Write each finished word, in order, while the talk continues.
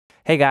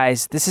Hey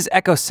guys, this is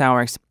Echo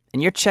Soundworks,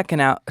 and you're checking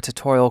out a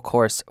tutorial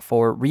course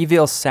for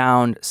Reveal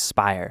Sound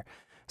Spire.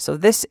 So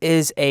this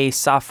is a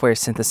software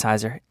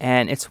synthesizer,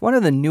 and it's one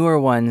of the newer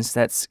ones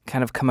that's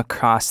kind of come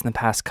across in the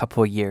past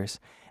couple of years.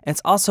 And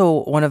it's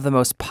also one of the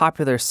most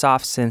popular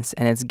soft synths,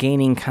 and it's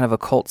gaining kind of a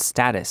cult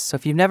status. So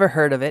if you've never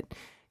heard of it,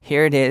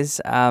 here it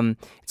is.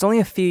 It's only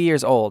a few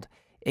years old.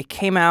 It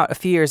came out a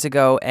few years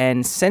ago,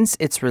 and since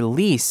its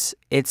release,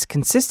 it's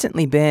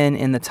consistently been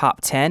in the top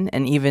 10,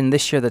 and even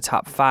this year the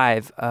top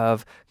 5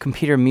 of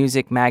Computer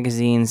Music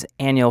Magazine's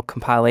annual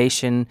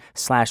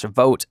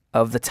compilation/vote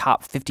of the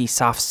top 50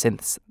 soft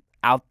synths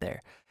out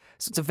there.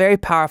 So it's a very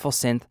powerful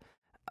synth.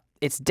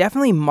 It's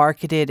definitely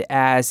marketed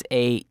as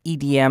a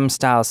EDM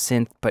style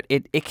synth, but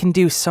it can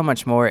do so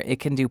much more. It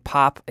can do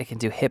pop, it can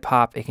do hip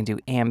hop, it can do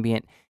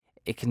ambient,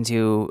 it can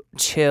do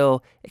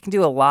chill, it can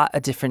do a lot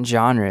of different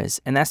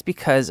genres, and that's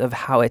because of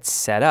how it's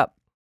set up.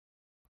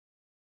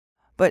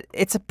 But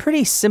it's a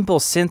pretty simple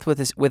synth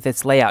with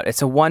its layout.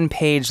 It's a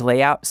one-page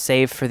layout,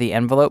 save for the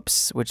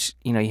envelopes, which,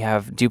 you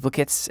have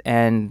duplicates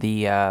and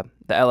the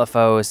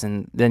LFOs,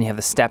 and then you have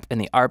the step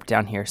and the ARP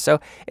down here. So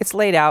it's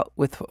laid out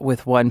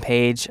with one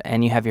page,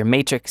 and you have your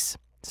matrix.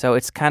 So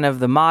it's kind of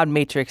the mod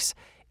matrix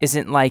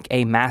isn't like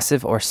a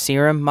Massive or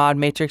Serum mod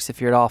matrix, if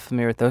you're at all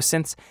familiar with those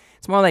synths.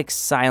 It's more like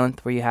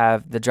Silent, where you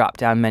have the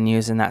drop-down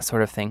menus and that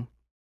sort of thing.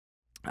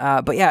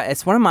 But yeah,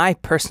 it's one of my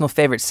personal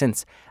favorite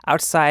synths.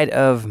 Outside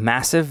of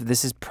Massive,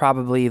 this is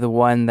probably the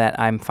one that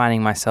I'm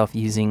finding myself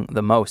using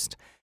the most.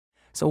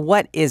 So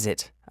what is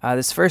it?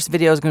 This first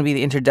video is going to be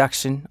the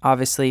introduction,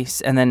 obviously,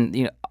 and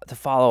then to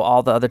follow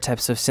all the other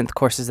types of synth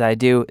courses that I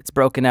do. It's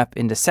broken up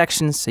into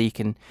sections, so you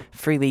can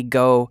freely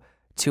go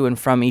to and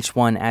from each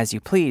one as you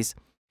please.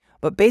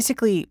 But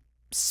basically,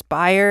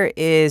 Spire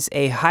is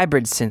a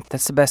hybrid synth.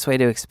 That's the best way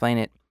to explain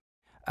it.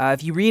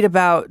 If you read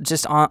about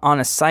just on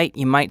a site,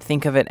 you might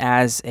think of it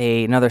as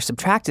another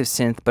subtractive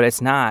synth, but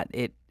it's not.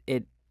 It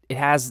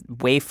has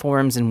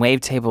waveforms and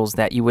wavetables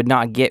that you would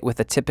not get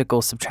with a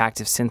typical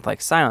subtractive synth like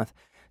Silent.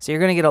 So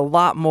you're going to get a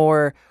lot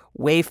more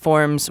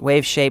waveforms,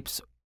 wave shapes,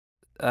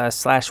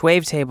 slash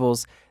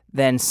wavetables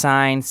than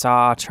sine,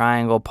 saw,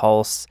 triangle,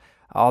 pulse,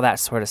 all that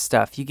sort of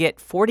stuff. You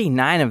get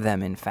 49 of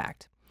them, in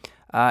fact.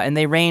 And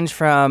they range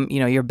from,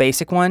 your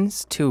basic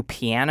ones to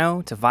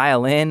piano, to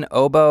violin,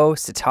 oboe,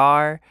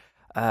 sitar,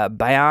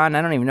 bayan.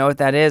 I don't even know what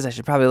that is. I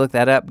should probably look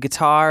that up.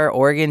 Guitar,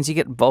 organs, you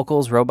get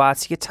vocals,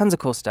 robots, you get tons of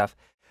cool stuff.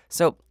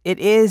 So it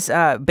is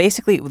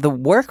basically the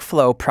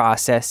workflow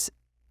process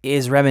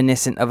is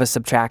reminiscent of a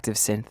subtractive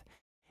synth.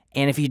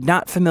 And if you're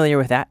not familiar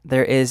with that,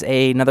 there is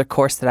another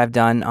course that I've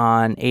done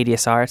on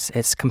ADSR.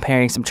 It's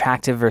comparing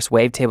subtractive versus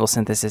wavetable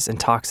synthesis and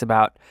talks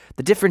about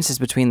the differences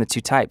between the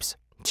two types.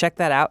 Check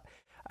that out.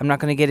 I'm not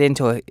going to get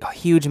into a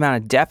huge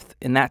amount of depth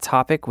in that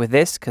topic with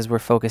this because we're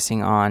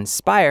focusing on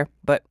Spire,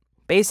 but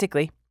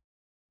basically,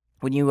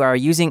 when you are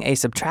using a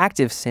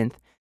subtractive synth,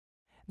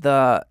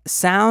 the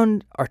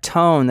sound or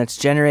tone that's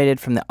generated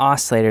from the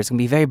oscillator is going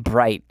to be very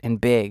bright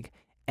and big,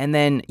 and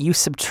then you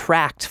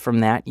subtract from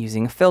that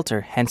using a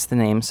filter, hence the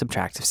name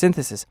subtractive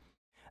synthesis.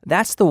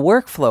 That's the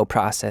workflow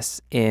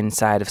process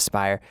inside of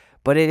Spire,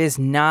 but it is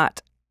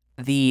not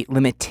the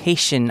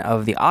limitation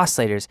of the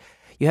oscillators.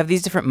 You have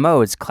these different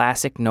modes: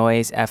 classic,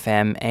 noise,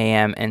 FM,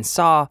 AM, and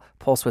SAW,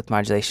 pulse width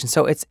modulation.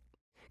 So it's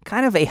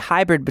kind of a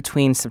hybrid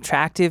between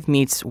subtractive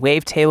meets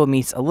wavetable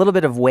meets a little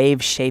bit of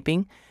wave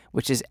shaping,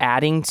 which is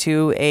adding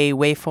to a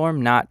waveform,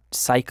 not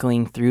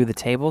cycling through the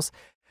tables.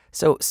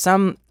 So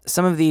some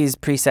of these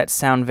presets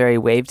sound very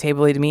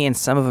wavetable-y to me, and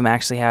some of them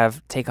actually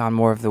take on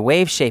more of the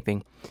wave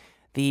shaping.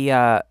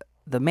 The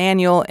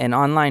manual and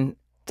online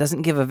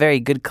doesn't give a very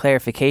good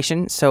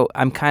clarification, so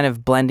I'm kind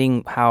of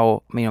blending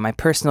how my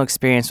personal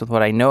experience with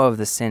what I know of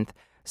the synth,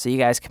 so you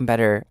guys can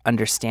better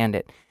understand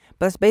it.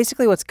 But that's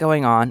basically what's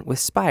going on with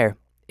Spire.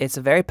 It's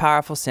a very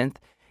powerful synth.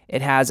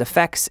 It has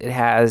effects. It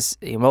has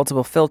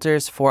multiple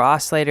filters, 4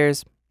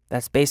 oscillators.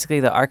 That's basically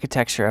the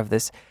architecture of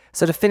this.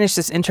 So to finish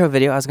this intro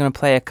video, I was going to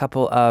play a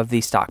couple of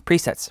the stock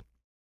presets.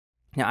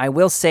 Now, I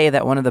will say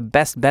that one of the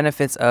best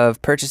benefits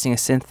of purchasing a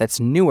synth that's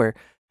newer,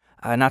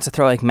 not to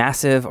throw like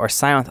Massive or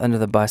Silent under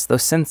the bus,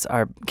 those synths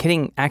are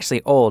getting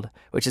actually old,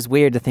 which is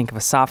weird to think of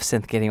a soft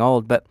synth getting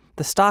old, but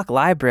the stock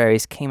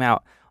libraries came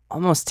out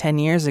almost 10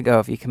 years ago,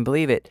 if you can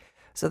believe it.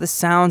 So the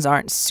sounds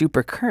aren't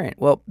super current.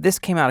 Well, this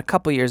came out a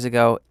couple years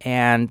ago,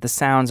 and the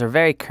sounds are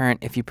very current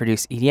if you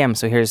produce EDM.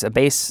 So here's a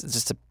bass,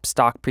 just a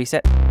stock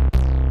preset.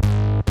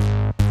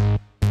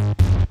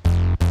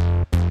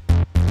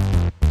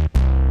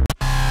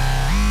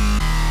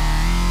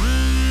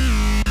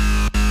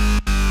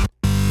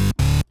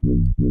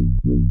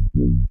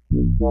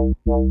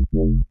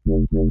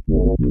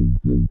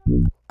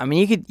 I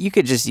mean, you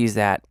could just use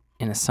that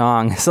in a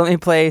song. So let me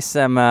play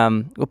some.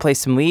 We'll play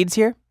some leads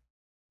here.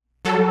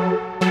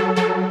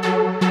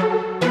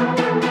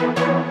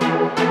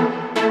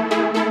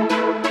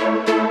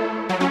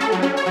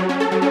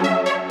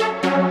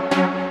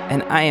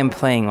 And I am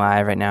playing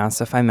live right now,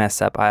 so if I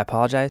mess up, I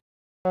apologize.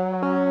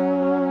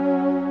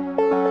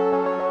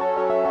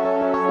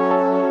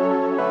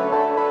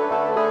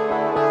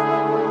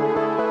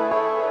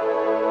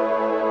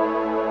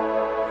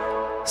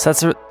 So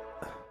that's a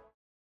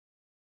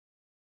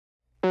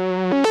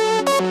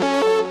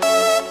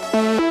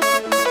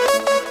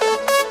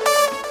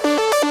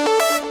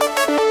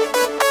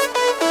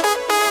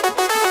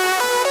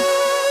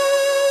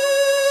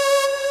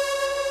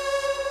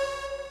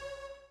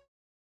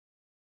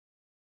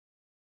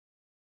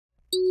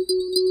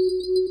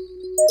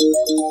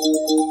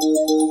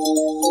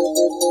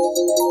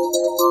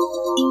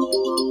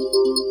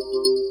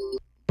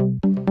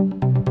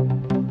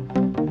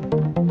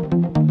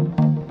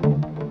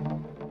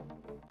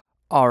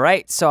All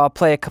right, so I'll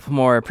play a couple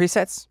more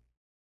presets.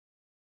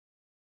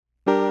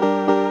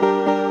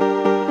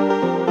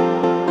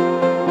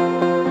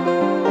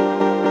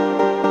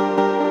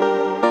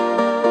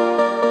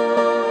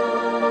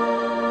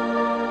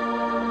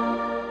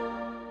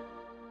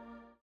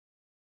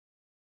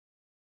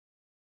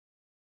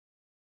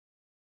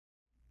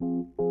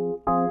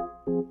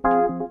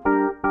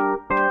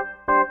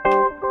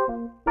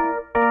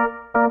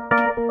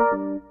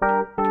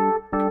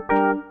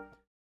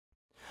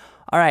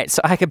 All right,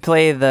 so I could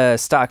play the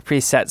stock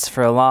presets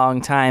for a long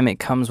time. It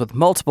comes with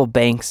multiple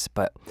banks,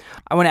 but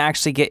I want to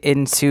actually get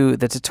into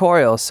the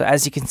tutorial. So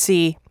as you can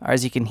see, or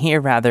as you can hear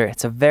rather,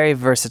 it's a very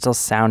versatile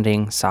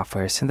sounding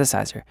software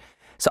synthesizer.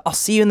 So I'll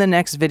see you in the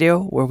next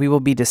video where we will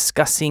be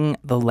discussing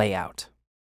the layout.